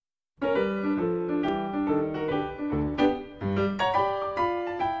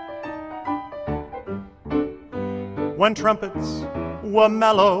when trumpets were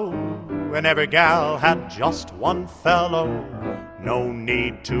mellow, and every gal had just one fellow. No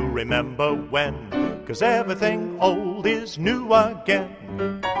need to remember when, 'cause everything old is new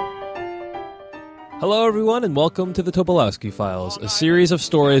again. Hello, everyone, and welcome to the Tobolowsky Files, a series of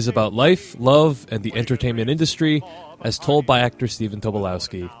stories about life, love, and the entertainment industry, as told by actor Stephen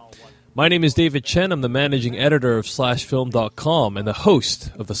Tobolowsky. My name is David Chen. I'm the managing editor of SlashFilm.com and the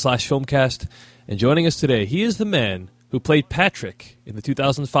host of the Slash Filmcast. And joining us today, he is the man who played Patrick in the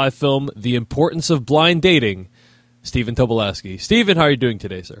 2005 film The Importance of Blind Dating, Stephen Tobolowsky. Stephen, how are you doing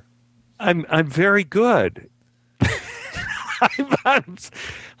today, sir? I'm very good.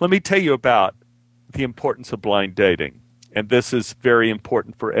 Let me tell you about The Importance of Blind Dating. And this is very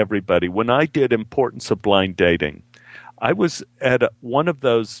important for everybody. When I did Importance of Blind Dating, I was at one of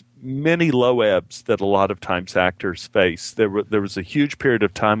those many low ebbs that a lot of times actors face. There was a huge period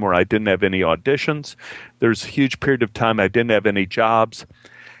of time where I didn't have any auditions. There's a huge period of time I didn't have any jobs.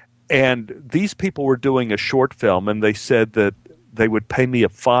 And these people were doing a short film, and they said that they would pay me a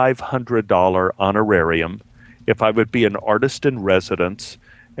 $500 honorarium if I would be an artist in residence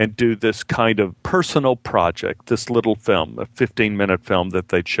and do this kind of personal project, this little film, a 15-minute film that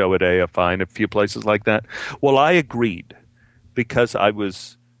they'd show at AFI and a few places like that. Well, I agreed because I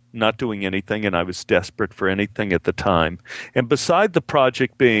was not doing anything and I was desperate for anything at the time. And beside the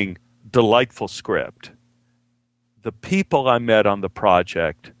project being delightful script, the people I met on the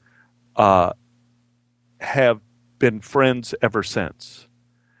project have been friends ever since.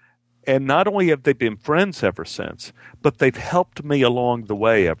 And not only have they been friends ever since, but they've helped me along the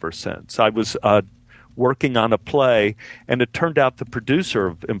way ever since. I was working on a play, and it turned out the producer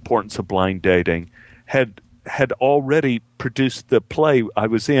of Importance of Blind Dating had already produced the play I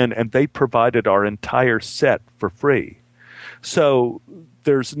was in, and they provided our entire set for free. So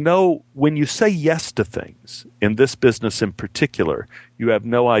when you say yes to things, in this business in particular, you have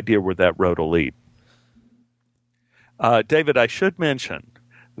no idea where that road will lead. David, I should mention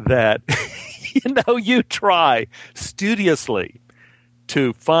that, you try studiously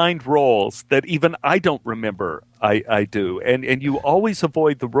to find roles that even I don't remember I do. And you always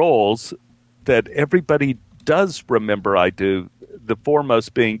avoid the roles that everybody does remember I do, the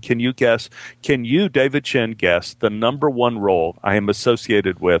foremost being, can you, David Chen, guess the number one role I am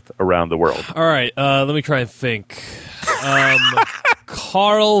associated with around the world? All right, let me try and think.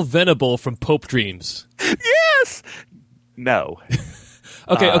 Carl Venable from Pope Dreams. Yes! No.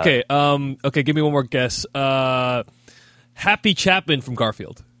 Okay, give me one more guess. Happy Chapman from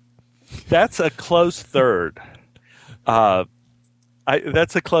Garfield. That's a close third.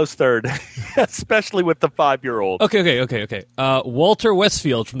 That's a close third, especially with the 5-year-old. Okay. Walter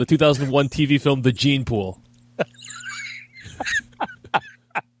Westfield from the 2001 TV film The Gene Pool.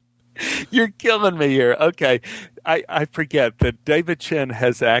 You're killing me here. Okay, I forget that David Chen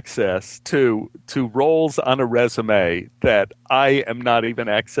has access to roles on a resume that I am not even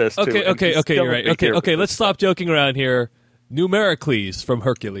access to. Okay, you're right. Okay, let's stop joking around here. Numericles from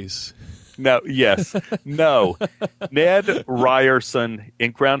Hercules. No. Ned Ryerson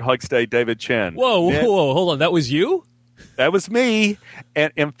in Groundhog's Day, David Chen. Whoa, hold on. That was you? That was me.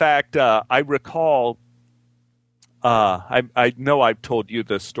 And in fact, I recall, I know I've told you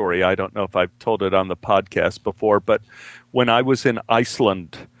this story. I don't know if I've told it on the podcast before, but when I was in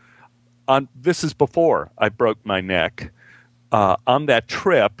Iceland, this is before I broke my neck, on that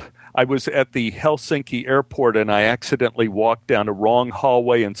trip, I was at the Helsinki airport and I accidentally walked down a wrong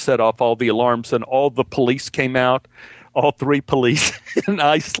hallway and set off all the alarms, and all the police came out, all 3 police in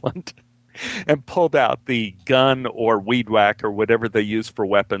Iceland, and pulled out the gun or weed whack or whatever they use for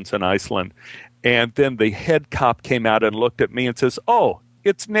weapons in Iceland. And then the head cop came out and looked at me and says, "Oh,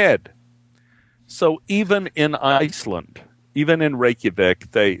 it's Ned." So even in Iceland, even in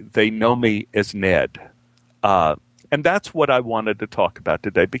Reykjavik, they know me as Ned. And that's what I wanted to talk about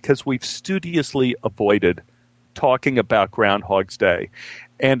today, because we've studiously avoided talking about Groundhog's Day.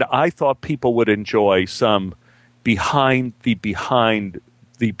 And I thought people would enjoy some behind the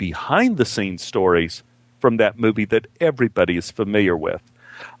scenes stories from that movie that everybody is familiar with.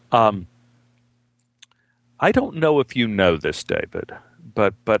 I don't know if you know this, David,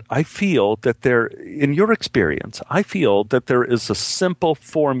 but I feel that in your experience, I feel that there is a simple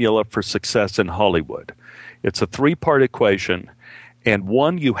formula for success in Hollywood. It's a 3-part equation, and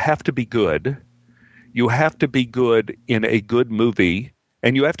one, you have to be good. You have to be good in a good movie,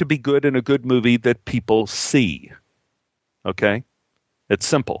 and you have to be good in a good movie that people see. Okay? It's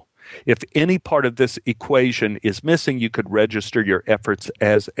simple. If any part of this equation is missing, you could register your efforts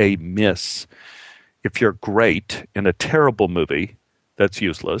as a miss. If you're great in a terrible movie, that's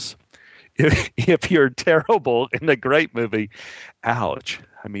useless. if you're terrible in a great movie, ouch.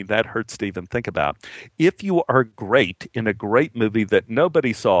 I mean, that hurts to even think about. If you are great in a great movie that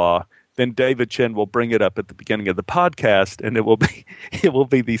nobody saw, then David Chen will bring it up at the beginning of the podcast, and it will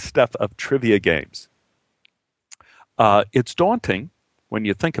be the stuff of trivia games. It's daunting when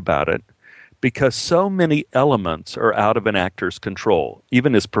you think about it, because so many elements are out of an actor's control,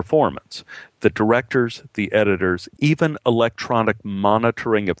 even his performance. The directors, the editors, even electronic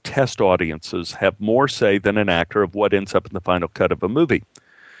monitoring of test audiences have more say than an actor of what ends up in the final cut of a movie.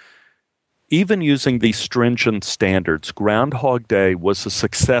 Even using these stringent standards, Groundhog Day was a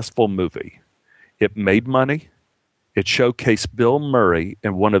successful movie. It made money. It showcased Bill Murray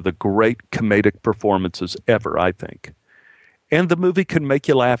in one of the great comedic performances ever, I think. And the movie could make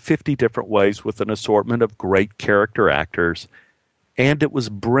you laugh 50 different ways with an assortment of great character actors, and it was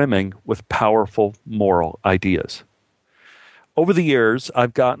brimming with powerful moral ideas. Over the years,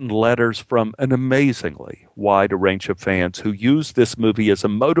 I've gotten letters from an amazingly wide range of fans who use this movie as a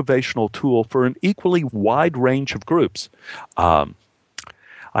motivational tool for an equally wide range of groups. I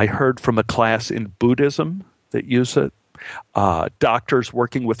heard from a class in Buddhism that use it, doctors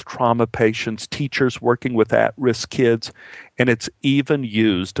working with trauma patients, teachers working with at-risk kids, and it's even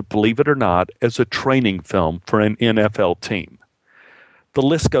used, believe it or not, as a training film for an NFL team. The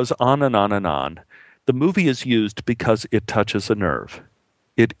list goes on and on and on. The movie is used because it touches a nerve.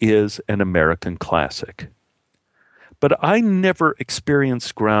 It is an American classic. But I never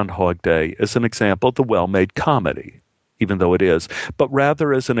experienced Groundhog Day as an example of the well-made comedy, even though it is, but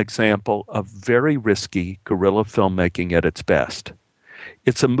rather as an example of very risky guerrilla filmmaking at its best.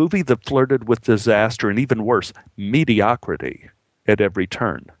 It's a movie that flirted with disaster and, even worse, mediocrity at every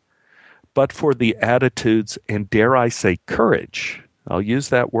turn. But for the attitudes and, dare I say, courage, I'll use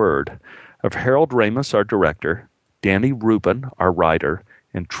that word, of Harold Ramis, our director, Danny Rubin, our writer,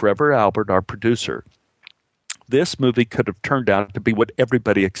 and Trevor Albert, our producer, this movie could have turned out to be what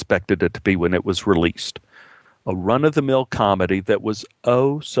everybody expected it to be when it was released. A run-of-the-mill comedy that was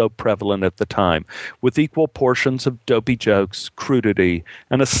oh so prevalent at the time, with equal portions of dopey jokes, crudity,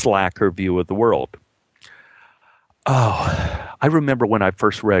 and a slacker view of the world. Oh, I remember when I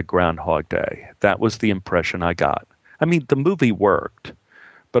first read Groundhog Day. That was the impression I got. I mean, the movie worked,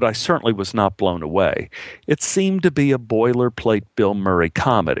 but I certainly was not blown away. It seemed to be a boilerplate Bill Murray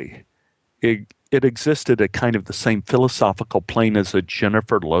comedy. It existed at kind of the same philosophical plane as a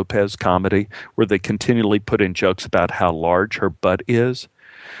Jennifer Lopez comedy, where they continually put in jokes about how large her butt is,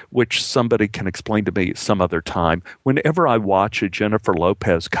 which somebody can explain to me some other time. Whenever I watch a Jennifer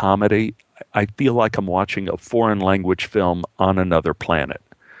Lopez comedy, I feel like I'm watching a foreign language film on another planet.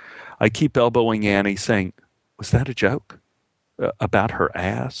 I keep elbowing Annie saying, was that a joke? About her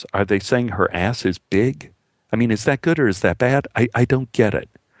ass? Are they saying her ass is big? I mean, is that good or is that bad? I don't get it.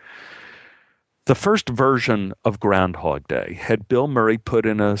 The first version of Groundhog Day had Bill Murray put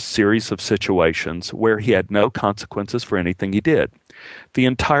in a series of situations where he had no consequences for anything he did. The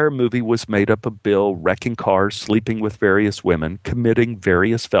entire movie was made up of Bill wrecking cars, sleeping with various women, committing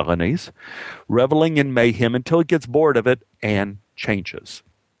various felonies, reveling in mayhem until he gets bored of it and changes.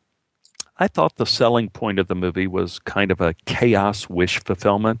 I thought the selling point of the movie was kind of a chaos wish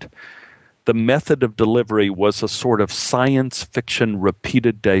fulfillment. The method of delivery was a sort of science fiction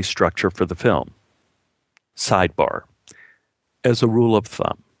repeated day structure for the film. Sidebar. As a rule of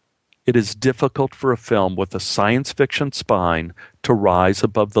thumb, it is difficult for a film with a science fiction spine to rise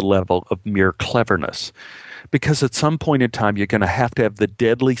above the level of mere cleverness, because at some point in time you're going to have the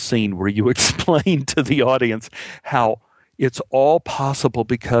deadly scene where you explain to the audience how it's all possible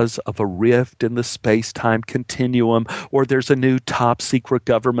because of a rift in the space-time continuum, or there's a new top-secret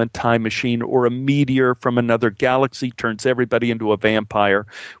government time machine, or a meteor from another galaxy turns everybody into a vampire.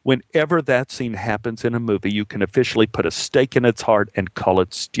 Whenever that scene happens in a movie, you can officially put a stake in its heart and call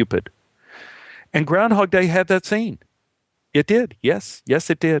it stupid. And Groundhog Day had that scene. It did. Yes,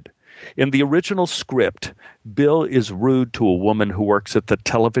 it did. In the original script, Bill is rude to a woman who works at the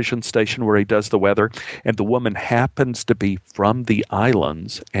television station where he does the weather, and the woman happens to be from the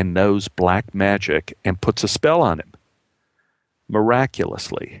islands and knows black magic and puts a spell on him.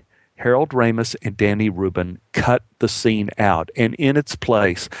 Miraculously, Harold Ramis and Danny Rubin cut the scene out, and in its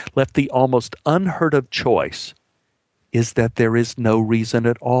place left the almost unheard of choice is that there is no reason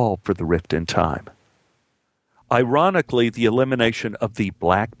at all for the rift in time. Ironically, the elimination of the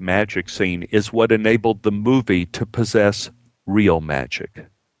black magic scene is what enabled the movie to possess real magic.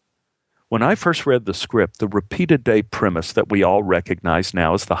 When I first read the script, the repeated day premise that we all recognize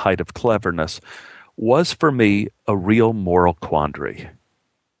now as the height of cleverness was for me a real moral quandary.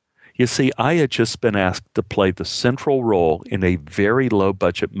 You see, I had just been asked to play the central role in a very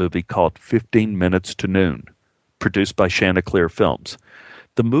low-budget movie called 15 Minutes to Noon, produced by Chanticleer Films.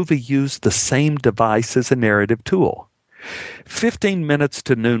 The movie used the same device as a narrative tool. 15 Minutes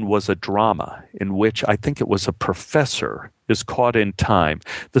to Noon was a drama in which I think it was a professor is caught in time.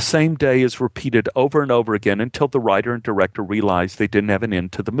 The same day is repeated over and over again until the writer and director realized they didn't have an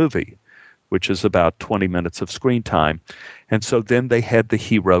end to the movie, which is about 20 minutes of screen time. And so then they had the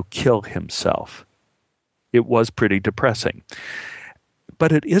hero kill himself. It was pretty depressing.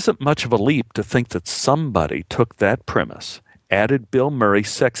 But it isn't much of a leap to think that somebody took that premise, added Bill Murray,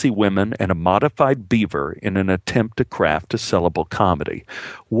 sexy women, and a modified beaver in an attempt to craft a sellable comedy.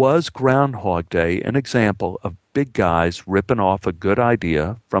 Was Groundhog Day an example of big guys ripping off a good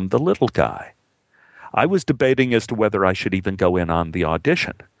idea from the little guy? I was debating as to whether I should even go in on the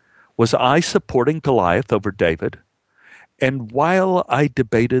audition. Was I supporting Goliath over David? And while I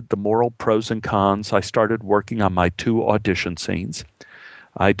debated the moral pros and cons, I started working on my 2 audition scenes.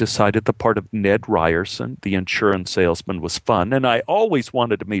 I decided the part of Ned Ryerson, the insurance salesman, was fun, and I always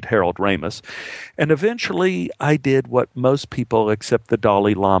wanted to meet Harold Ramis. And eventually I did what most people except the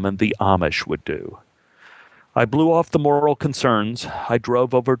Dalai Lama and the Amish would do. I blew off the moral concerns. I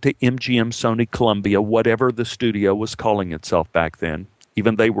drove over to MGM Sony Columbia, whatever the studio was calling itself back then.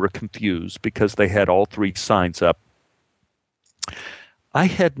 Even they were confused because they had all 3 signs up. I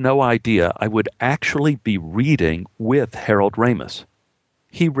had no idea I would actually be reading with Harold Ramis.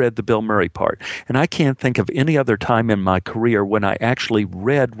 He read the Bill Murray part, and I can't think of any other time in my career when I actually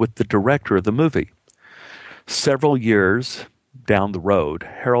read with the director of the movie. Several years down the road,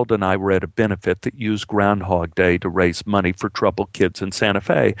 Harold and I were at a benefit that used Groundhog Day to raise money for troubled kids in Santa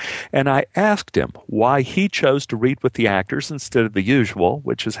Fe, and I asked him why he chose to read with the actors instead of the usual,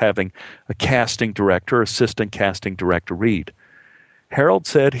 which is having a casting director, assistant casting director read. Harold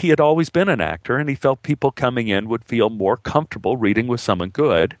said he had always been an actor, and he felt people coming in would feel more comfortable reading with someone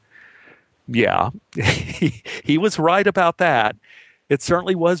good. Yeah, he was right about that. It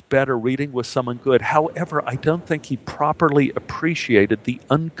certainly was better reading with someone good. However, I don't think he properly appreciated the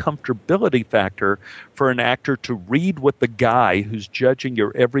uncomfortability factor for an actor to read with the guy who's judging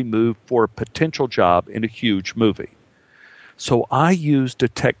your every move for a potential job in a huge movie. So I used a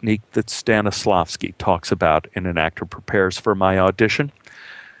technique that Stanislavski talks about in An Actor Prepares for My audition.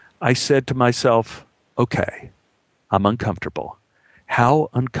 I said to myself, okay, I'm uncomfortable. How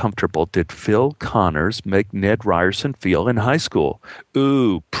uncomfortable did Phil Connors make Ned Ryerson feel in high school?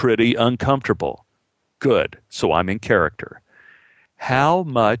 Ooh, pretty uncomfortable. Good, so I'm in character. How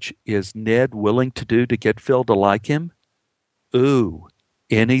much is Ned willing to do to get Phil to like him? Ooh,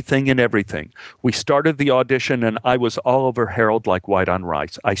 anything and everything. We started the audition, and I was all over Harold like white on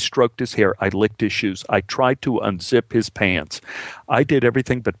rice. I stroked his hair. I licked his shoes. I tried to unzip his pants. I did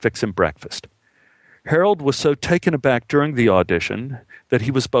everything but fix him breakfast. Harold was so taken aback during the audition that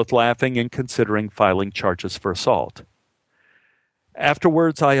he was both laughing and considering filing charges for assault.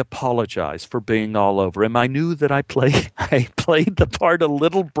 Afterwards, I apologized for being all over him. I knew that I played the part a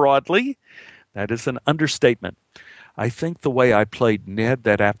little broadly. That is an understatement. I think the way I played Ned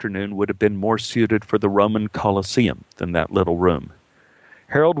that afternoon would have been more suited for the Roman Colosseum than that little room.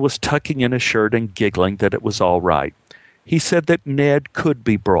 Harold was tucking in his shirt and giggling that it was all right. He said that Ned could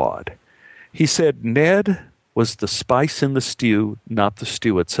be broad. He said Ned was the spice in the stew, not the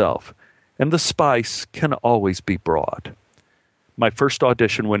stew itself, and the spice can always be broad. My first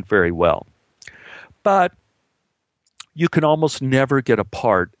audition went very well. But you can almost never get a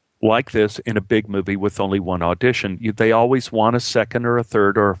part like this in a big movie with only one audition. They always want a second or a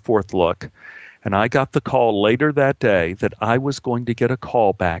third or a fourth look. And I got the call later that day that I was going to get a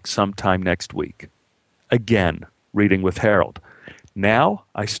call back sometime next week. Again, reading with Harold. Now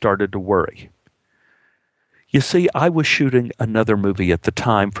I started to worry. You see, I was shooting another movie at the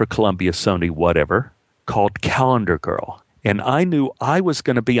time for Columbia, Sony, whatever, called Calendar Girl. And I knew I was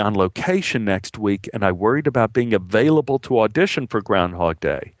going to be on location next week, and I worried about being available to audition for Groundhog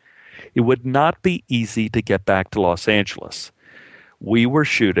Day. It would not be easy to get back to Los Angeles. We were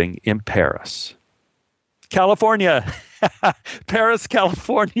shooting in Paris. California! Paris,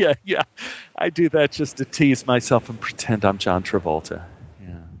 California! Yeah, I do that just to tease myself and pretend I'm John Travolta.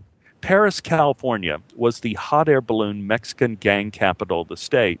 Yeah. Paris, California was the hot air balloon Mexican gang capital of the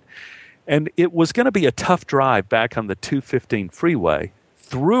state. And it was going to be a tough drive back on the 215 freeway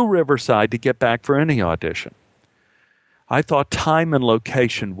through Riverside to get back for any audition. I thought time and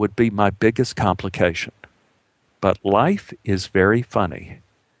location would be my biggest complication. But life is very funny.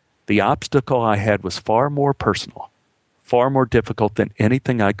 The obstacle I had was far more personal, far more difficult than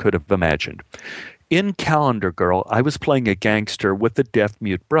anything I could have imagined. In Calendar Girl, I was playing a gangster with a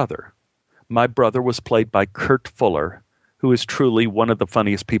deaf-mute brother. My brother was played by Kurt Fuller, who is truly one of the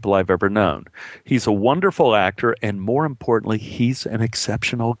funniest people I've ever known. He's a wonderful actor, and more importantly, he's an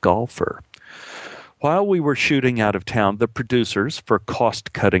exceptional golfer. While we were shooting out of town, the producers, for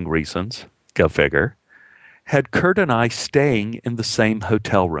cost-cutting reasons, go figure, had Kurt and I staying in the same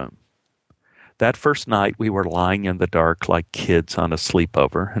hotel room. That first night, we were lying in the dark like kids on a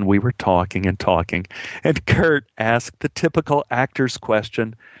sleepover, and we were talking, and Kurt asked the typical actor's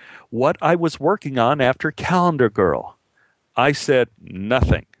question, what I was working on after Calendar Girl. I said,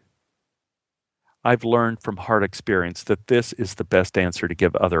 nothing. I've learned from hard experience that this is the best answer to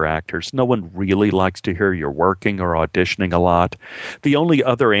give other actors. No one really likes to hear you're working or auditioning a lot. The only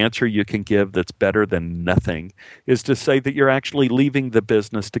other answer you can give that's better than nothing is to say that you're actually leaving the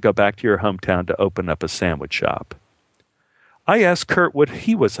business to go back to your hometown to open up a sandwich shop. I asked Kurt what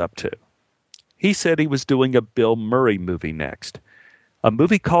he was up to. He said he was doing a Bill Murray movie next, a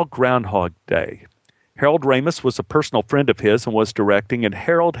movie called Groundhog Day. Harold Ramis was a personal friend of his and was directing, and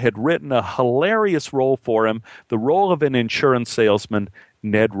Harold had written a hilarious role for him, the role of an insurance salesman,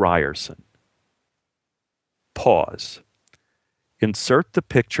 Ned Ryerson. Pause. Insert the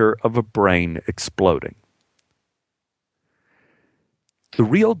picture of a brain exploding. The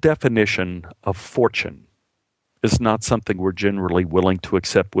real definition of fortune is not something we're generally willing to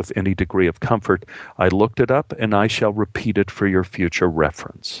accept with any degree of comfort. I looked it up, and I shall repeat it for your future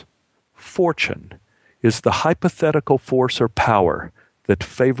reference. Fortune is the hypothetical force or power that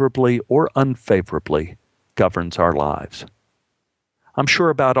favorably or unfavorably governs our lives. I'm sure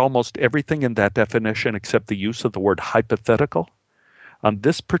about almost everything in that definition except the use of the word hypothetical. On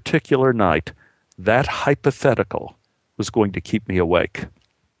this particular night, that hypothetical was going to keep me awake.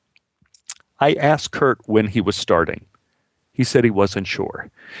 I asked Kurt when he was starting. He said he wasn't sure.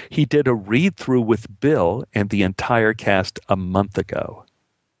 He did a read-through with Bill and the entire cast a month ago.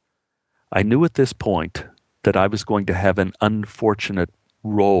 I knew at this point that I was going to have an unfortunate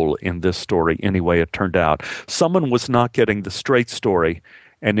role in this story any way it turned out. Someone was not getting the straight story,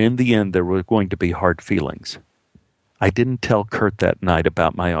 and in the end there were going to be hard feelings. I didn't tell Kurt that night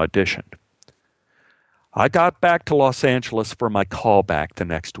about my audition. I got back to Los Angeles for my callback the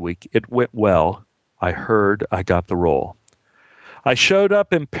next week. It went well. I heard I got the role. I showed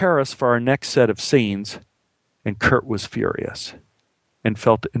up in Paris for our next set of scenes, and Kurt was furious and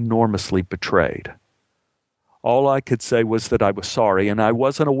felt enormously betrayed. All I could say was that I was sorry, and I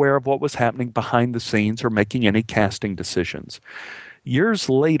wasn't aware of what was happening behind the scenes or making any casting decisions. Years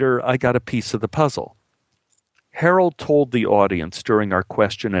later, I got a piece of the puzzle. Harold told the audience during our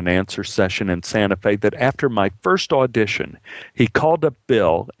question and answer session in Santa Fe that after my first audition, he called up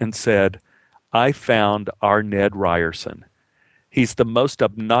Bill and said, I found our Ned Ryerson. He's the most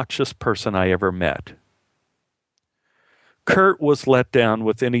obnoxious person I ever met. Kurt was let down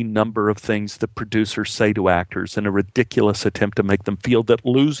with any number of things that producers say to actors in a ridiculous attempt to make them feel that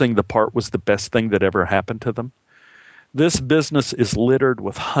losing the part was the best thing that ever happened to them. This business is littered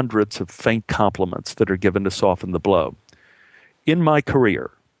with hundreds of faint compliments that are given to soften the blow. In my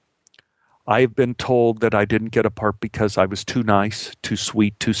career, I have been told that I didn't get a part because I was too nice, too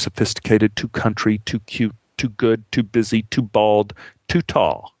sweet, too sophisticated, too country, too cute, too good, too busy, too bald, too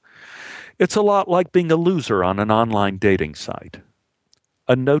tall. It's a lot like being a loser on an online dating site.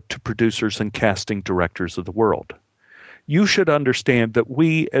 A note to producers and casting directors of the world. You should understand that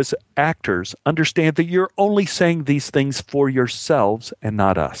we as actors understand that you're only saying these things for yourselves and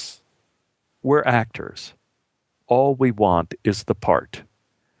not us. We're actors. All we want is the part.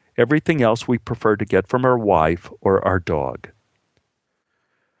 Everything else we prefer to get from our wife or our dog.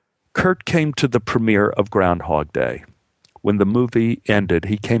 Kurt came to the premiere of Groundhog Day. When the movie ended,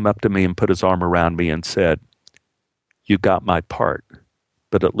 he came up to me and put his arm around me and said, You got my part,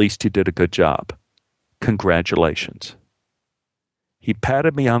 but at least you did a good job. Congratulations. He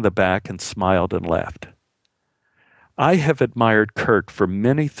patted me on the back and smiled and left. I have admired Kurt for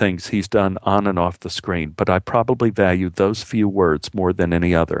many things he's done on and off the screen, but I probably value those few words more than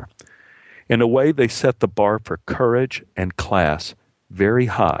any other. In a way, they set the bar for courage and class very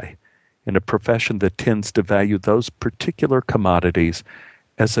high in a profession that tends to value those particular commodities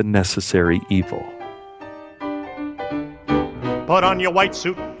as a necessary evil. Put on your white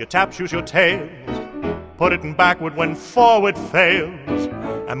suit, your tap shoes, your tails. Put it in backward when forward fails.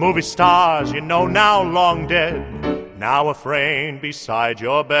 And movie stars you know now long dead, now a frame beside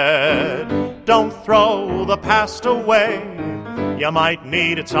your bed. Don't throw the past away, you might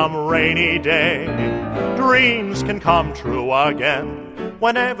need it some rainy day. Dreams can come true again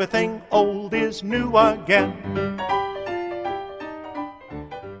when everything old is new again.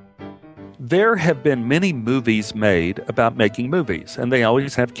 there have been many movies made about making movies, and they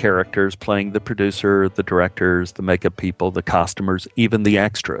always have characters playing the producer, the directors, the makeup people, the costumers, even the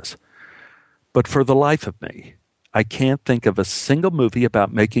extras. But for the life of me, I can't think of a single movie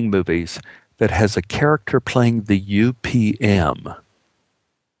about making movies that has a character playing the UPM.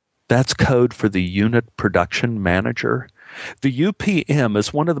 That's code for the Unit Production Manager. The UPM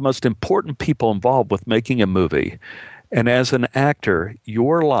is one of the most important people involved with making a movie, and as an actor,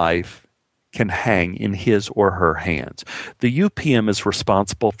 your life can hang in his or her hands. The UPM is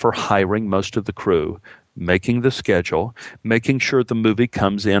responsible for hiring most of the crew, making the schedule, making sure the movie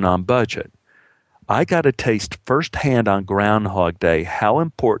comes in on budget. I got a taste firsthand on Groundhog Day how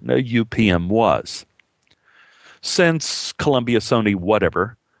important a UPM was. Since Columbia Sony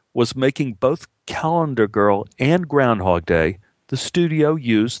whatever was making both Calendar Girl and Groundhog Day, the studio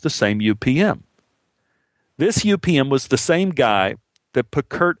used the same UPM. This UPM was the same guy that put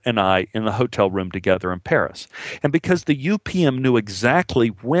Kurt and I in the hotel room together in Paris. And because the UPM knew exactly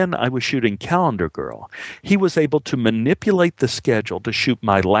when I was shooting Calendar Girl, he was able to manipulate the schedule to shoot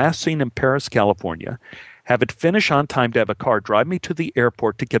my last scene in Paris, California, have it finish on time to have a car drive me to the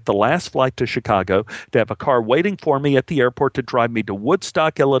airport to get the last flight to Chicago, to have a car waiting for me at the airport to drive me to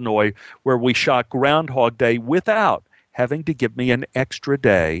Woodstock, Illinois, where we shot Groundhog Day without having to give me an extra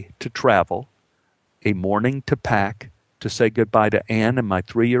day to travel, a morning to pack, to say goodbye to Anne and my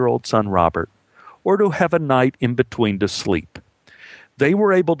 3-year-old son Robert, or to have a night in between to sleep. They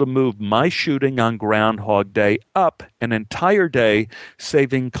were able to move my shooting on Groundhog Day up an entire day,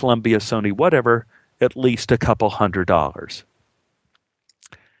 saving Columbia Sony whatever at least a couple $100.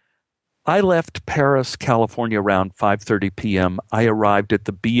 I left Paris, California around 5:30 p.m. I arrived at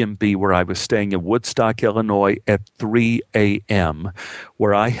the B&B where I was staying in Woodstock, Illinois at 3 a.m.,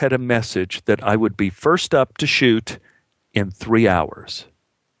 where I had a message that I would be first up to shoot in 3 hours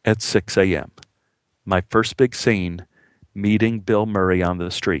at 6 a.m. My first big scene, meeting Bill Murray on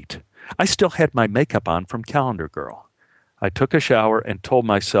the street. I still had my makeup on from Calendar Girl. I took a shower and told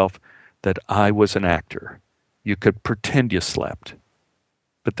myself that I was an actor. You could pretend you slept.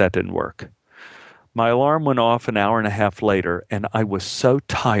 But that didn't work. My alarm went off an hour and a half later, and I was so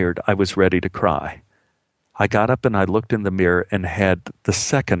tired I was ready to cry. I got up and I looked in the mirror and had the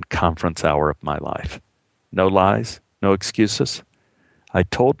second conference hour of my life. No lies. No excuses. I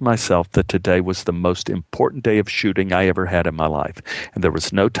told myself that today was the most important day of shooting I ever had in my life, and there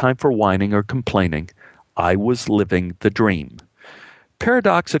was no time for whining or complaining. I was living the dream.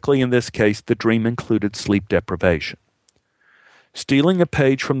 Paradoxically, in this case, the dream included sleep deprivation. Stealing a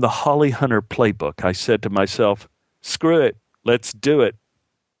page from the Holly Hunter playbook, I said to myself, screw it, let's do it.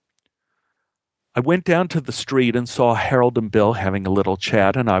 I went down to the street and saw Harold and Bill having a little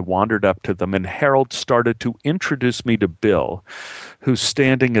chat, and I wandered up to them, and Harold started to introduce me to Bill, who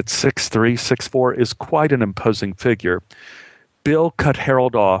standing at 6'3", 6'4", is quite an imposing figure. Bill cut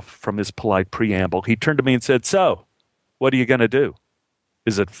Harold off from his polite preamble. He turned to me and said, "So, what are you going to do?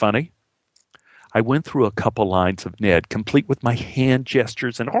 Is it funny?" I went through a couple lines of Ned, complete with my hand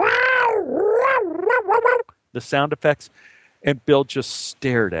gestures and the sound effects. And Bill just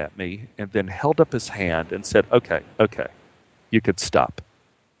stared at me and then held up his hand and said, okay, you could stop.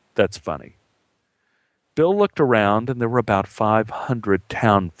 That's funny. Bill looked around, and there were about 500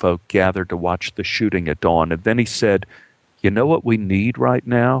 town folk gathered to watch the shooting at dawn. And then he said, "You know what we need right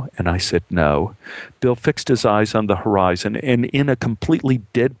now?" And I said, "No." Bill fixed his eyes on the horizon and in a completely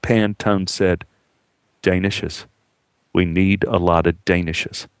deadpan tone said, "Danishes. We need a lot of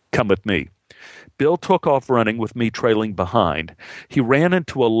Danishes. Come with me." Bill took off running with me trailing behind. He ran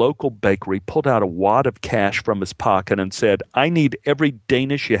into a local bakery, pulled out a wad of cash from his pocket, and said, "I need every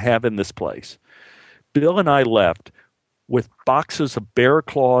Danish you have in this place." Bill and I left with boxes of bear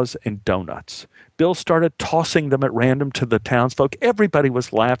claws and donuts. Bill started tossing them at random to the townsfolk. Everybody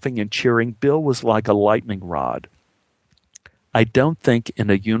was laughing and cheering. Bill was like a lightning rod. I don't think in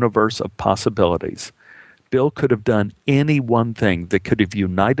a universe of possibilities Bill could have done any one thing that could have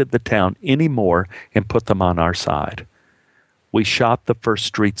united the town any more and put them on our side. We shot the first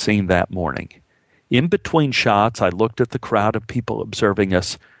street scene that morning. In between shots, I looked at the crowd of people observing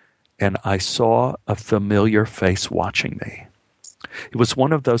us, and I saw a familiar face watching me. It was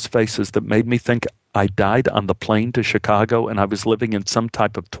one of those faces that made me think I died on the plane to Chicago and I was living in some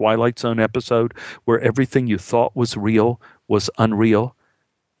type of Twilight Zone episode where everything you thought was real was unreal.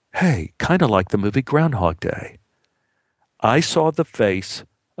 Hey, kind of like the movie Groundhog Day. I saw the face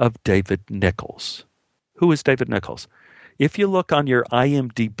of David Nichols. Who is David Nichols? If you look on your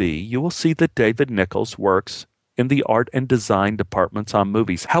IMDb, you will see that David Nichols works in the art and design departments on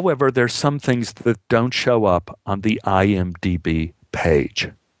movies. However, there's some things that don't show up on the IMDb page.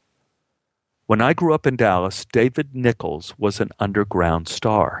 When I grew up in Dallas, David Nichols was an underground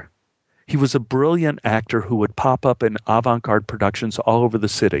star. He was a brilliant actor who would pop up in avant-garde productions all over the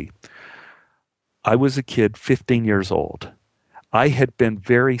city. I was a kid, 15 years old. I had been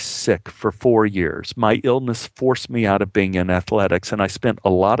very sick for 4 years. My illness forced me out of being in athletics, and I spent a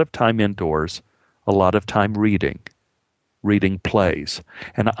lot of time indoors, a lot of time reading plays.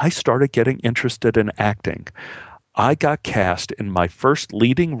 And I started getting interested in acting. I got cast in my first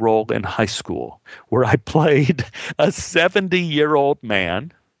leading role in high school, where I played a 70-year-old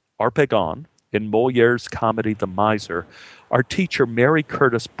man, Harpagon, in Moliere's comedy The Miser. Our teacher, Mary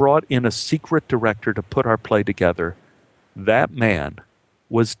Curtis, brought in a secret director to put our play together. That man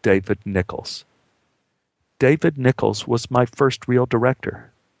was David Nichols. David Nichols was my first real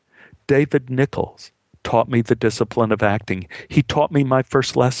director. David Nichols taught me the discipline of acting. He taught me my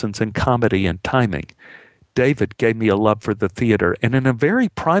first lessons in comedy and timing. David gave me a love for the theater, and in a very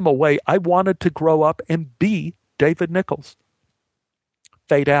primal way, I wanted to grow up and be David Nichols.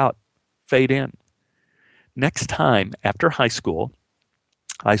 Fade out, fade in. Next time, after high school,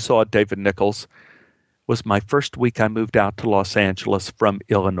 I saw David Nichols was my first week I moved out to Los Angeles from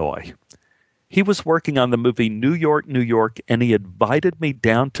Illinois. He was working on the movie New York, New York, and he invited me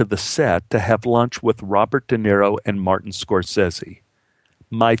down to the set to have lunch with Robert De Niro and Martin Scorsese.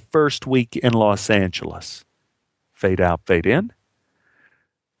 My first week in Los Angeles. Fade out, fade in.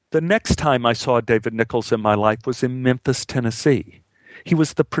 The next time I saw David Nichols in my life was in Memphis, Tennessee. He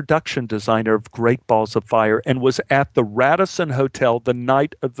was the production designer of Great Balls of Fire and was at the Radisson Hotel the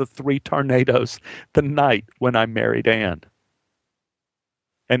night of the 3 tornadoes, the night when I married Anne.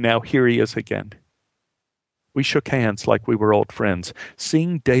 And now here he is again. We shook hands like we were old friends.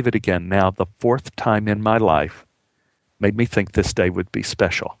 Seeing David again now, the 4th time in my life, made me think this day would be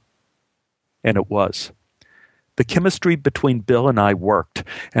special. And it was. The chemistry between Bill and I worked,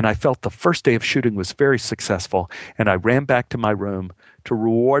 and I felt the first day of shooting was very successful, and I ran back to my room to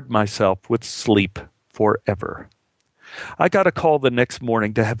reward myself with sleep forever. I got a call the next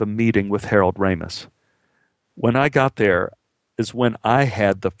morning to have a meeting with Harold Ramis. When I got there is when I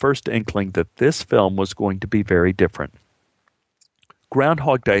had the first inkling that this film was going to be very different.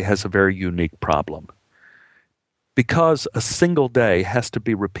 Groundhog Day has a very unique problem. Because a single day has to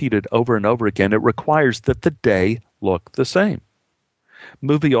be repeated over and over again, it requires that the day look the same.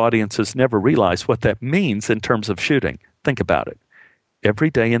 Movie audiences never realize what that means in terms of shooting. Think about it. Every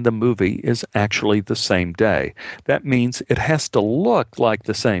day in the movie is actually the same day. That means it has to look like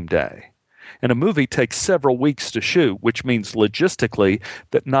the same day. And a movie takes several weeks to shoot, which means logistically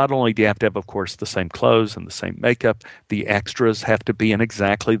that not only do you have to have, of course, the same clothes and the same makeup, the extras have to be in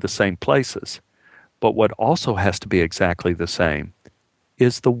exactly the same places. But what also has to be exactly the same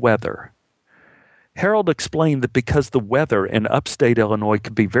is the weather. Harold explained that because the weather in upstate Illinois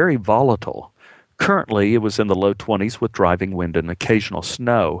could be very volatile, currently it was in the low 20s with driving wind and occasional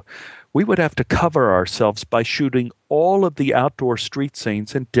snow, we would have to cover ourselves by shooting all of the outdoor street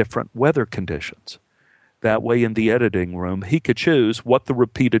scenes in different weather conditions. That way, in the editing room, he could choose what the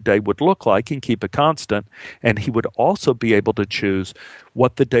repeated day would look like and keep it constant, and he would also be able to choose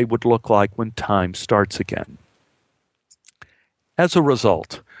what the day would look like when time starts again. As a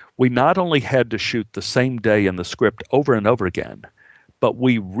result, we not only had to shoot the same day in the script over and over again, but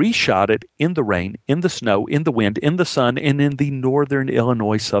we reshot it in the rain, in the snow, in the wind, in the sun, and in the northern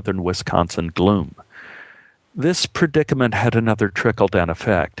Illinois, southern Wisconsin gloom. This predicament had another trickle-down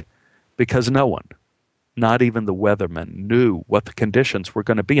effect, because no one, not even the weathermen, knew what the conditions were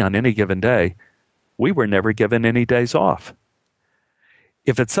going to be on any given day. We were never given any days off.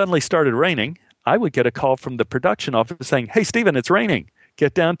 If it suddenly started raining, I would get a call from the production office saying, "Hey, Stephen, it's raining.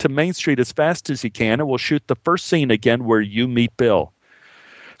 Get down to Main Street as fast as you can, and we'll shoot the first scene again where you meet Bill."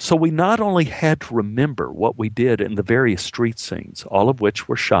 So we not only had to remember what we did in the various street scenes, all of which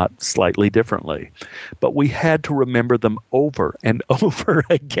were shot slightly differently, but we had to remember them over and over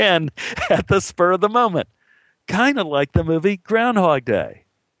again at the spur of the moment, kind of like the movie Groundhog Day.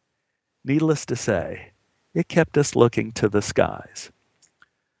 Needless to say, it kept us looking to the skies.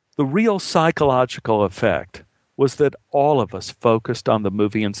 The real psychological effect was that all of us focused on the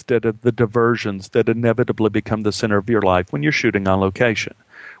movie instead of the diversions that inevitably become the center of your life when you're shooting on location.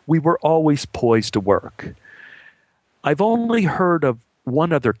 We were always poised to work. I've only heard of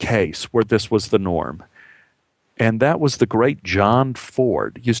one other case where this was the norm, and that was the great John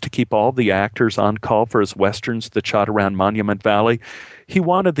Ford. Used to keep all the actors on call for his westerns that shot around Monument Valley. He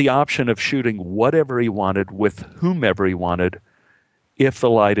wanted the option of shooting whatever he wanted with whomever he wanted if the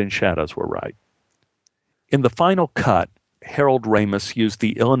light and shadows were right. In the final cut, Harold Ramis used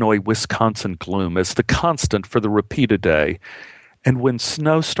the Illinois-Wisconsin gloom as the constant for the repeated day. And when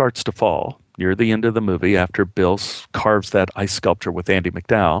snow starts to fall, near the end of the movie, after Bill carves that ice sculpture with Andie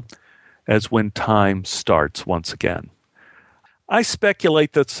MacDowell, as when time starts once again. I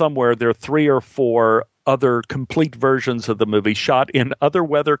speculate that somewhere there are 3 or 4 other complete versions of the movie shot in other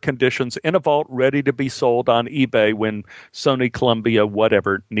weather conditions in a vault ready to be sold on eBay when Sony, Columbia,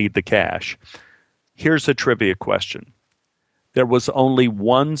 whatever, need the cash. Here's a trivia question. There was only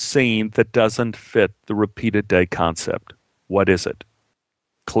one scene that doesn't fit the repeated day concept. What is it?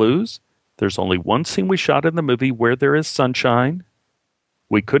 Clues? There's only one scene we shot in the movie where there is sunshine.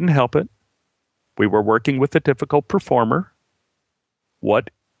 We couldn't help it. We were working with a difficult performer. What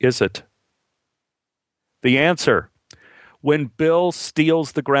is it? The answer: when Bill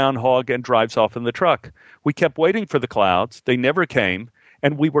steals the groundhog and drives off in the truck. We kept waiting for the clouds. They never came.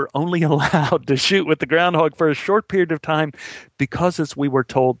 And we were only allowed to shoot with the groundhog for a short period of time because, as we were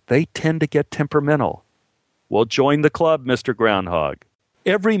told, they tend to get temperamental. Well, join the club, Mr. Groundhog.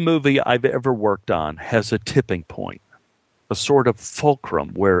 Every movie I've ever worked on has a tipping point, a sort of fulcrum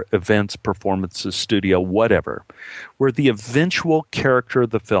where events, performances, studio, whatever, where the eventual character of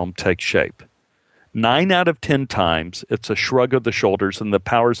the film takes shape. 9 out of 10 times, it's a shrug of the shoulders and the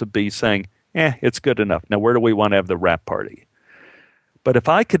powers that be saying, it's good enough. Now, where do we want to have the wrap party? But if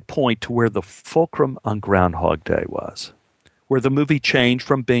I could point to where the fulcrum on Groundhog Day was, where the movie changed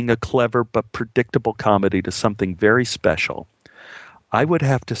from being a clever but predictable comedy to something very special, I would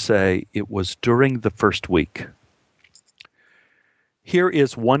have to say it was during the first week. Here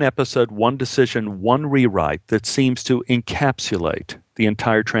is one episode, one decision, one rewrite that seems to encapsulate the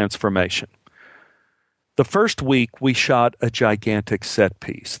entire transformation. The first week, we shot a gigantic set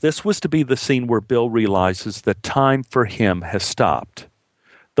piece. This was to be the scene where Bill realizes that time for him has stopped.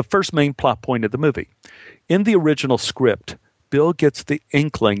 The first main plot point of the movie. In the original script, Bill gets the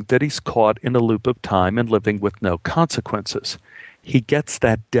inkling that he's caught in a loop of time and living with no consequences. He gets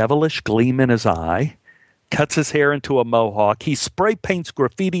that devilish gleam in his eye, cuts his hair into a mohawk. He spray paints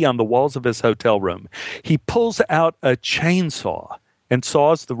graffiti on the walls of his hotel room. He pulls out a chainsaw and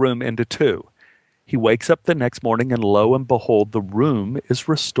saws the room into 2. He wakes up the next morning and lo and behold, the room is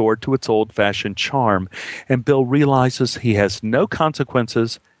restored to its old-fashioned charm, and Bill realizes he has no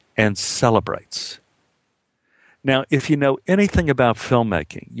consequences and celebrates. Now, if you know anything about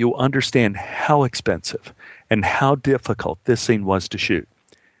filmmaking, you understand how expensive and how difficult this scene was to shoot.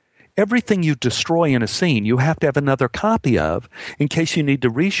 Everything you destroy in a scene, you have to have another copy of in case you need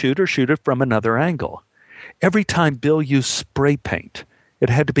to reshoot or shoot it from another angle. Every time Bill used spray paint, it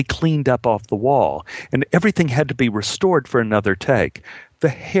had to be cleaned up off the wall, and everything had to be restored for another take. The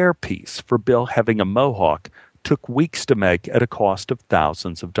hairpiece for Bill having a mohawk took weeks to make at a cost of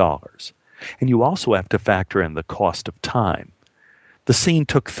thousands of dollars. And you also have to factor in the cost of time. The scene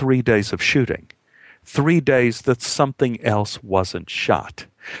took 3 days of shooting. 3 days that something else wasn't shot.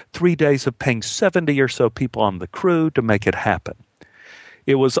 3 days of paying 70 or so people on the crew to make it happen.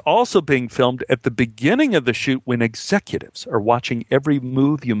 It was also being filmed at the beginning of the shoot when executives are watching every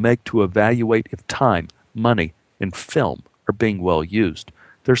move you make to evaluate if time, money, and film are being well used.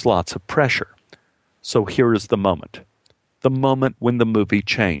 There's lots of pressure. So here is the moment when the movie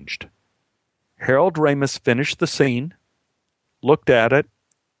changed. Harold Ramis finished the scene, looked at it,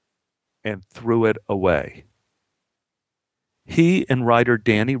 and threw it away. He and writer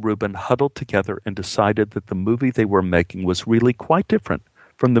Danny Rubin huddled together and decided that the movie they were making was really quite different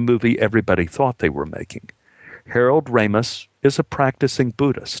from the movie everybody thought they were making. Harold Ramis is a practicing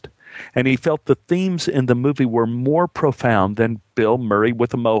Buddhist, and he felt the themes in the movie were more profound than Bill Murray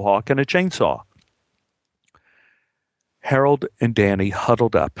with a mohawk and a chainsaw. Harold and Danny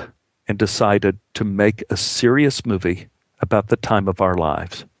huddled up and decided to make a serious movie about the time of our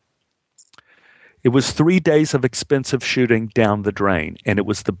lives. It was 3 days of expensive shooting down the drain, and it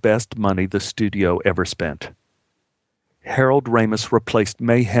was the best money the studio ever spent. Harold Ramis replaced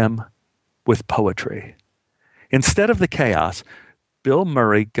mayhem with poetry. Instead of the chaos, Bill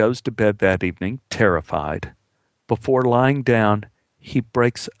Murray goes to bed that evening, terrified. Before lying down, he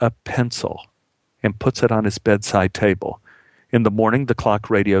breaks a pencil and puts it on his bedside table. In the morning, the clock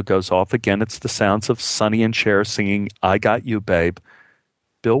radio goes off again. It's the sounds of Sonny and Cher singing, "I Got You, Babe."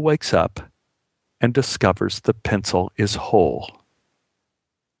 Bill wakes up and discovers the pencil is whole.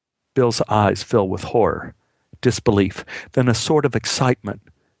 Bill's eyes fill with horror, disbelief, then a sort of excitement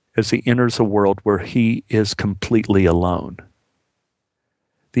as he enters a world where he is completely alone.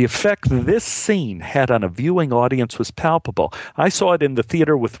 The effect this scene had on a viewing audience was palpable. I saw it in the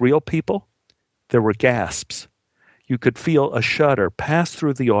theater with real people. There were gasps. You could feel a shudder pass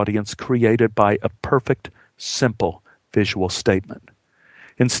through the audience created by a perfect, simple visual statement.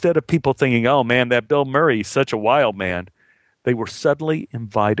 Instead of people thinking, "Oh man, that Bill Murray is such a wild man," They were suddenly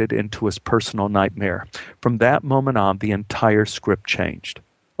invited into his personal nightmare. From that moment on, the entire script changed.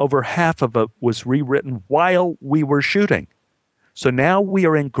 Over half of it was rewritten while we were shooting. So now we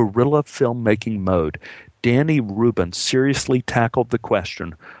are in guerrilla filmmaking mode. Danny Rubin seriously tackled the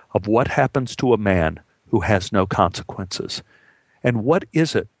question of what happens to a man who has no consequences. And what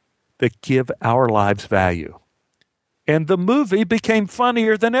is it that give our lives value? And the movie became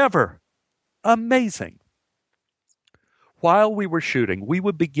funnier than ever. Amazing. While we were shooting, we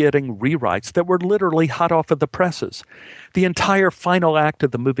would be getting rewrites that were literally hot off of the presses. The entire final act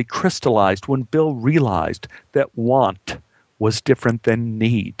of the movie crystallized when Bill realized that want was different than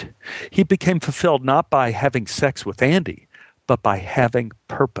need. He became fulfilled not by having sex with Andy, but by having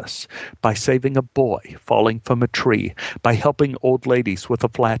purpose, by saving a boy falling from a tree, by helping old ladies with a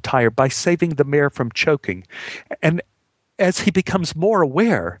flat tire, by saving the mayor from choking. And as he becomes more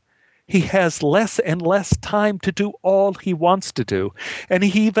aware, he has less and less time to do all he wants to do, and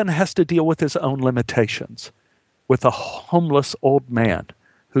he even has to deal with his own limitations, with a homeless old man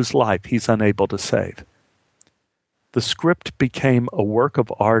whose life he's unable to save. The script became a work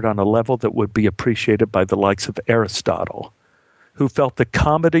of art on a level that would be appreciated by the likes of Aristotle, who felt that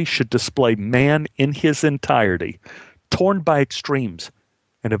comedy should display man in his entirety, torn by extremes,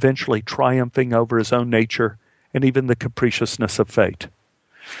 and eventually triumphing over his own nature and even the capriciousness of fate.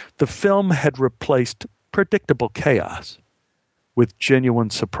 The film had replaced predictable chaos with genuine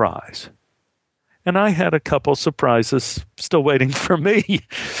surprise. And I had a couple surprises still waiting for me.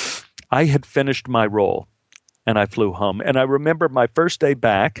 I had finished my role, and I flew home. And I remember my first day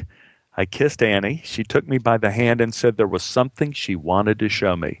back, I kissed Annie. She took me by the hand and said there was something she wanted to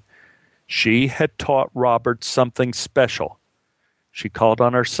show me. She had taught Robert something special. She called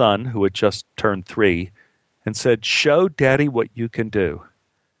on our son, who had just turned 3, and said, "Show Daddy what you can do."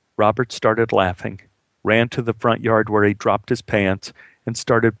 Robert started laughing, ran to the front yard where he dropped his pants, and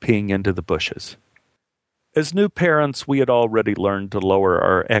started peeing into the bushes. As new parents, we had already learned to lower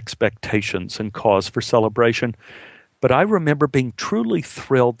our expectations and cause for celebration, but I remember being truly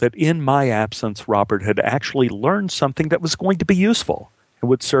thrilled that in my absence, Robert had actually learned something that was going to be useful and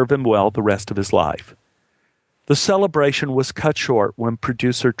would serve him well the rest of his life. The celebration was cut short when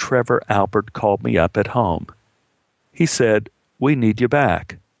producer Trevor Albert called me up at home. He said, "We need you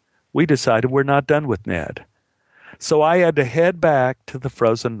back. We decided we're not done with Ned." So I had to head back to the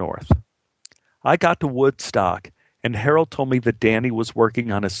frozen north. I got to Woodstock, and Harold told me that Danny was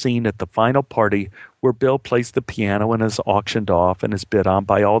working on a scene at the final party where Bill plays the piano and is auctioned off and is bid on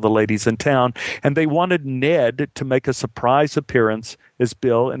by all the ladies in town, and they wanted Ned to make a surprise appearance as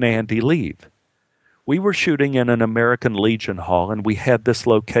Bill and Andy leave. We were shooting in an American Legion hall, and we had this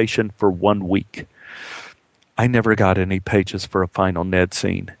location for 1 week. I never got any pages for a final Ned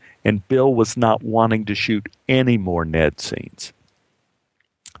scene, and Bill was not wanting to shoot any more Ned scenes.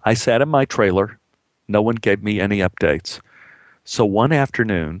 I sat in my trailer. No one gave me any updates. So one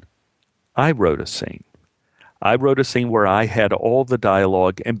afternoon, I wrote a scene. I wrote a scene where I had all the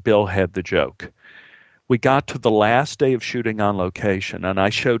dialogue and Bill had the joke. We got to the last day of shooting on location, and I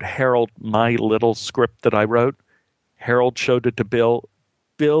showed Harold my little script that I wrote. Harold showed it to Bill.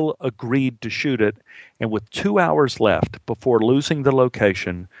 Bill agreed to shoot it, and with 2 hours left before losing the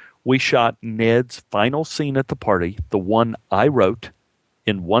location, we shot Ned's final scene at the party, the one I wrote,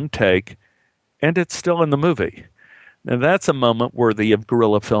 in one take, and it's still in the movie. Now that's a moment worthy of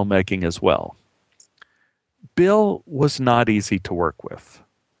guerrilla filmmaking as well. Bill was not easy to work with.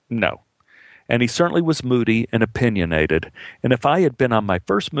 No. And he certainly was moody and opinionated. And if I had been on my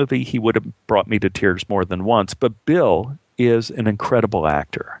first movie, he would have brought me to tears more than once. But Bill is an incredible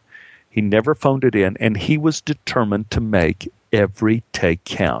actor. He never phoned it in, and he was determined to make every take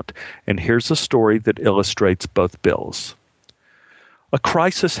count. And here's a story that illustrates both Bills. A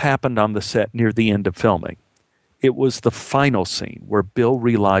crisis happened on the set near the end of filming. It was the final scene where Bill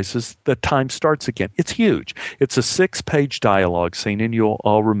realizes that time starts again. It's huge. It's a 6-page dialogue scene, and you'll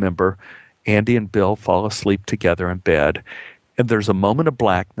all remember Andy and Bill fall asleep together in bed, and there's a moment of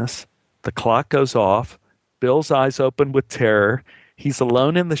blackness. The clock goes off. Bill's eyes open with terror. He's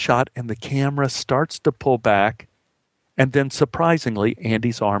alone in the shot, and the camera starts to pull back, and then surprisingly,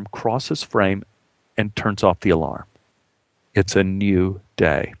 Andy's arm crosses frame and turns off the alarm. It's a new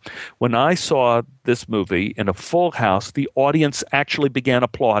day. When I saw this movie in a full house, the audience actually began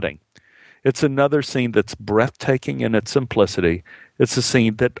applauding. It's another scene that's breathtaking in its simplicity. It's a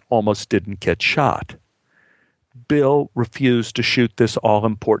scene that almost didn't get shot. Bill refused to shoot this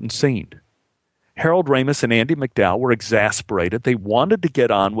all-important scene. Harold Ramis and Andy McDowell were exasperated. They wanted to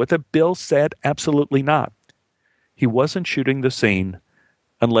get on with it. Bill said absolutely not. He wasn't shooting the scene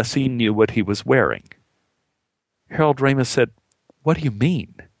unless he knew what he was wearing. Harold Ramis said, "What do you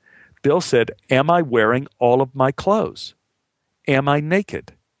mean?" Bill said, "Am I wearing all of my clothes? Am I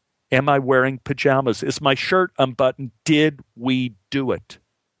naked? Am I wearing pajamas? Is my shirt unbuttoned? Did we do it?"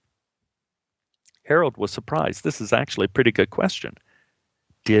 Harold was surprised. This is actually a pretty good question.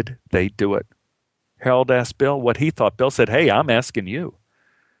 Did they do it? Harold asked Bill what he thought. Bill said, "Hey, I'm asking you."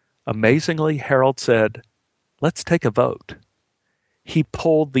 Amazingly, Harold said, "Let's take a vote." He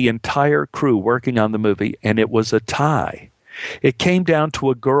polled the entire crew working on the movie, and it was a tie. It came down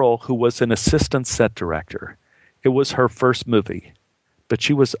to a girl who was an assistant set director. It was her first movie, but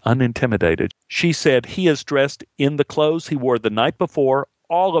she was unintimidated. She said, "He is dressed in the clothes he wore the night before,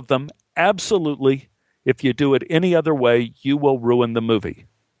 all of them, absolutely. If you do it any other way, you will ruin the movie."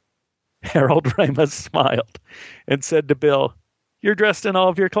 Harold Ramis smiled and said to Bill, "You're dressed in all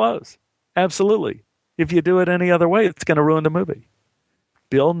of your clothes. Absolutely. If you do it any other way, it's going to ruin the movie."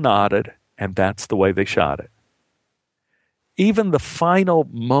 Bill nodded, and that's the way they shot it. Even the final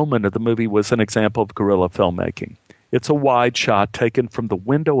moment of the movie was an example of guerrilla filmmaking. It's a wide shot taken from the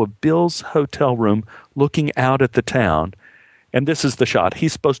window of Bill's hotel room looking out at the town. And this is the shot.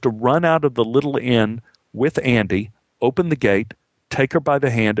 He's supposed to run out of the little inn with Andy, open the gate, take her by the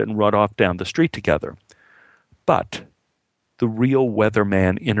hand, and run off down the street together. But the real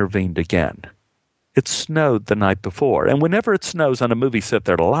weatherman intervened again. It snowed the night before, and whenever it snows on a movie set,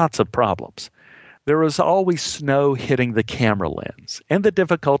 there are lots of problems. There is always snow hitting the camera lens and the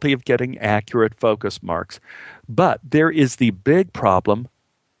difficulty of getting accurate focus marks. But there is the big problem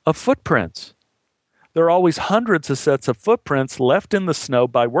of footprints. There are always hundreds of sets of footprints left in the snow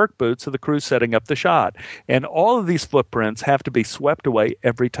by work boots of the crew setting up the shot. And all of these footprints have to be swept away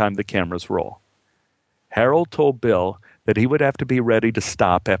every time the cameras roll. Harold told Bill that he would have to be ready to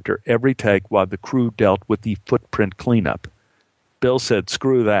stop after every take while the crew dealt with the footprint cleanup. Bill said,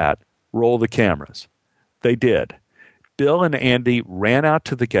 "Screw that. Roll the cameras." They did. Bill and Andy ran out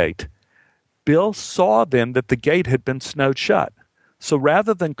to the gate. Bill saw then that the gate had been snowed shut. So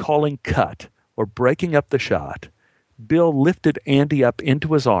rather than calling cut or breaking up the shot, Bill lifted Andy up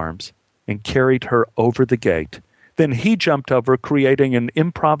into his arms and carried her over the gate. Then he jumped over, creating an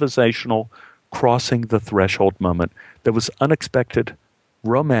improvisational crossing the threshold moment that was unexpected,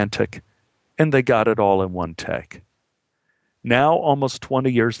 romantic, and they got it all in one take. Now, almost 20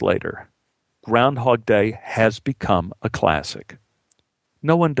 years later, Groundhog Day has become a classic.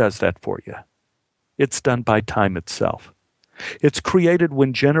 No one does that for you. It's done by time itself. It's created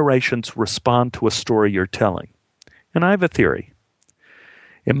when generations respond to a story you're telling. And I have a theory.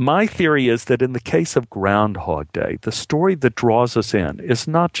 And my theory is that in the case of Groundhog Day, the story that draws us in is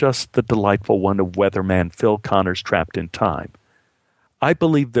not just the delightful one of weatherman Phil Connors trapped in time. I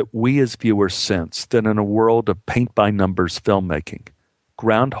believe that we as viewers sense that in a world of paint-by-numbers filmmaking,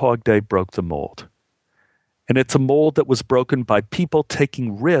 Groundhog Day broke the mold. And it's a mold that was broken by people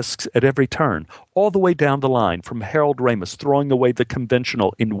taking risks at every turn, all the way down the line, from Harold Ramis throwing away the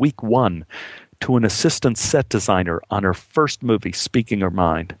conventional in week one to an assistant set designer on her first movie speaking her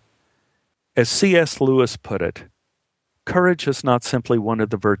mind. As C.S. Lewis put it, courage is not simply one of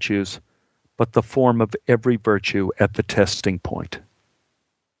the virtues, but the form of every virtue at the testing point.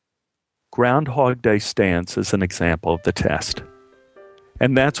 Groundhog Day stands as an example of the test.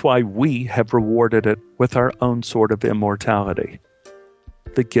 And that's why we have rewarded it with our own sort of immortality,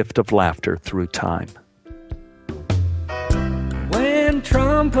 the gift of laughter through time. When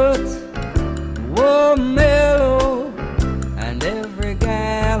trumpets were mellow and every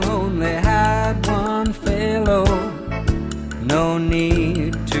gal only had one fellow, no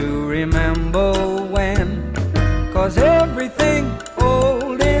need to remember when, 'cause everything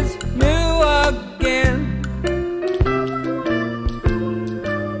old is new again.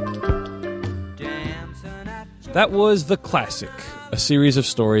 That was The Classic, a series of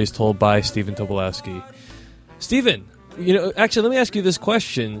stories told by Stephen Tobolowsky. Stephen, actually, let me ask you this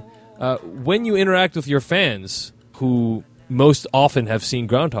question. When you interact with your fans, who most often have seen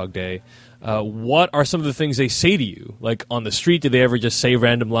Groundhog Day, what are some of the things they say to you? Like on the street, do they ever just say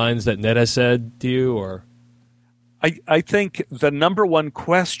random lines that Ned has said to you? Or I think the number one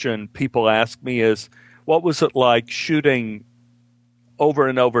question people ask me is, what was it like shooting over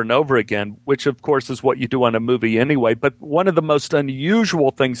and over and over again, which of course is what you do on a movie anyway. But one of the most unusual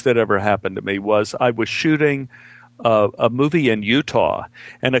things that ever happened to me was I was shooting a movie in Utah,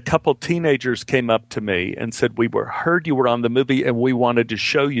 and a couple teenagers came up to me and said, "We heard you were on the movie and we wanted to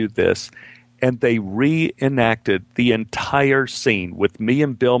show you this." And they reenacted the entire scene with me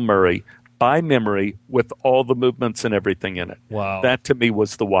and Bill Murray by memory with all the movements and everything in it. Wow. That to me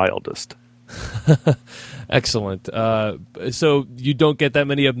was the wildest. Excellent. So you don't get that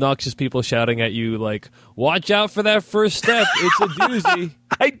many obnoxious people shouting at you like, watch out for that first step. It's a doozy.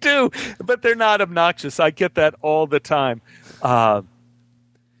 I do, but they're not obnoxious. I get that all the time.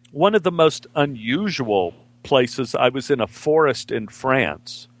 One of the most unusual places, I was in a forest in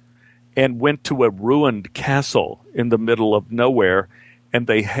France and went to a ruined castle in the middle of nowhere, and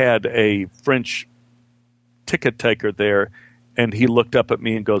they had a French ticket taker there, and he looked up at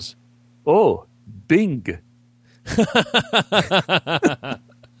me and goes, "Oh, Bing."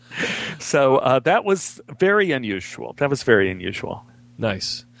 So that was very unusual.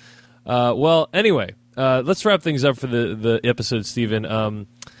 Nice. Well, anyway, let's wrap things up for the episode, Stephen.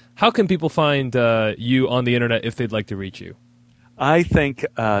 How can people find you on the internet if they'd like to reach you? I think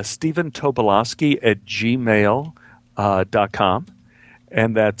Stephen Tobolowsky at gmail.com,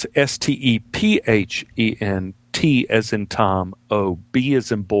 and that's STEPHEN, T as in Tom, O, B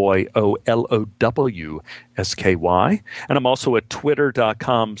as in boy, OLOWSKY. And I'm also at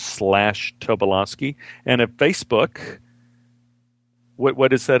twitter.com/Tobolowsky, and at Facebook.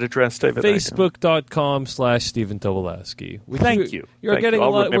 What is that address, David? Facebook.com/Stephen Tobolowsky. Thank you. We're getting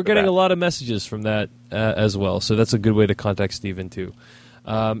a lot of messages from that as well, so that's a good way to contact Stephen too.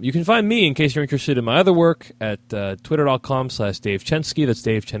 You can find me, in case you're interested in my other work, at twitter.com/Dave Chensky. That's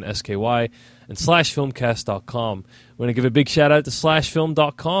Dave Chen SKY, and /filmcast.com. I want to give a big shout out to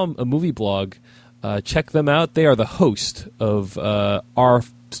 /film.com, a movie blog. Check them out. They are the host of our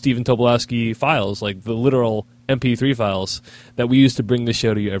Stephen Tobolowsky files, like the literal MP3 files that we use to bring the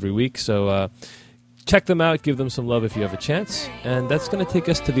show to you every week. So check them out. Give them some love if you have a chance. And that's going to take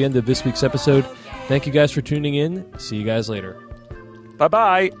us to the end of this week's episode. Thank you guys for tuning in. See you guys later.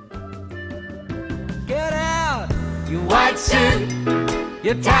 Bye-bye. Get out, your white suit,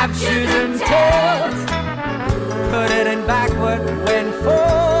 your top shoes and tails. Put it in backward when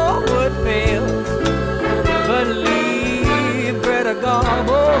forward fails. But leave Greta Garbo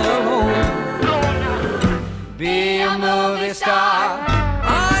alone. Be a movie star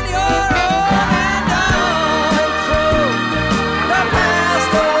on your own and don't throw the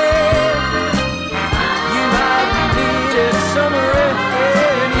past away. You might need it summer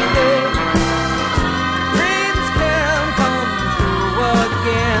any day. Dreams can come true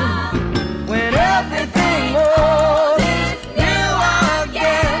again when everything old is new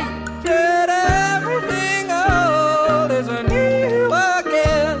again. That everything old is new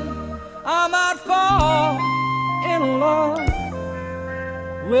again. I might fall in love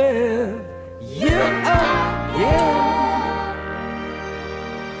with you, yeah.